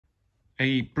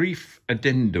A brief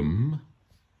addendum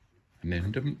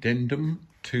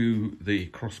to the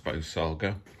Crossbow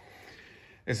saga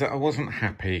is that I wasn't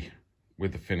happy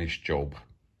with the finished job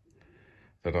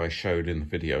that I showed in the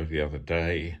video the other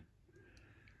day,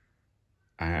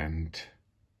 and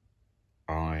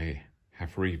I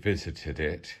have revisited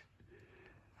it.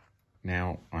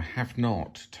 Now, I have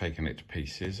not taken it to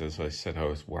pieces, as I said I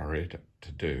was worried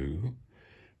to do,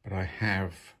 but I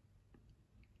have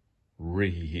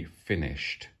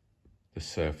refinished the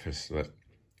surface that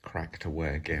cracked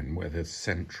away again, where the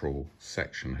central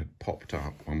section had popped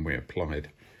up when we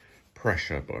applied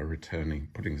pressure by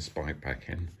putting the spike back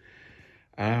in.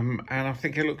 And I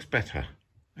think it looks better.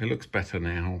 It looks better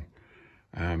now.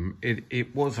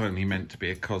 It was only meant to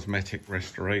be a cosmetic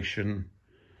restoration.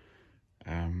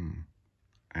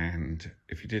 And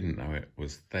if you didn't know it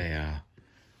was there,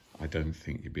 I don't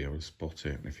think you'd be able to spot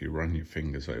it. And if you run your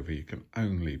fingers over, you can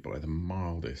only, by the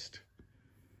mildest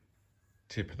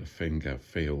tip of the finger,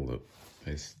 feel that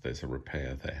there's a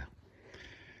repair there.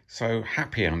 So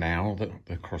happier now that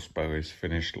the Crossbow is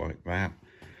finished like that.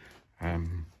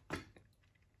 And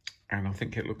I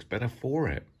think it looks better for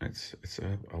it. It's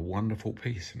a wonderful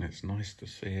piece, and it's nice to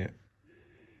see it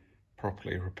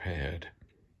properly repaired.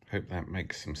 Hope that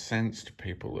makes some sense to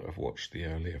people that have watched the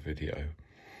earlier video.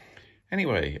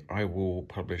 Anyway, I will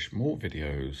publish more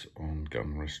videos on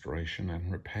gun restoration and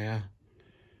repair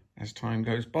as time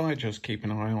goes by. Just keep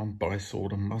an eye on Buy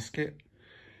Sword and Musket,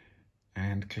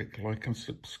 and click like and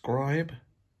subscribe.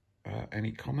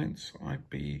 Any comments,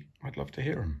 I'd love to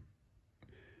hear them.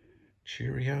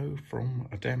 Cheerio from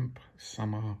a damp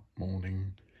summer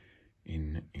morning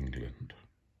in England.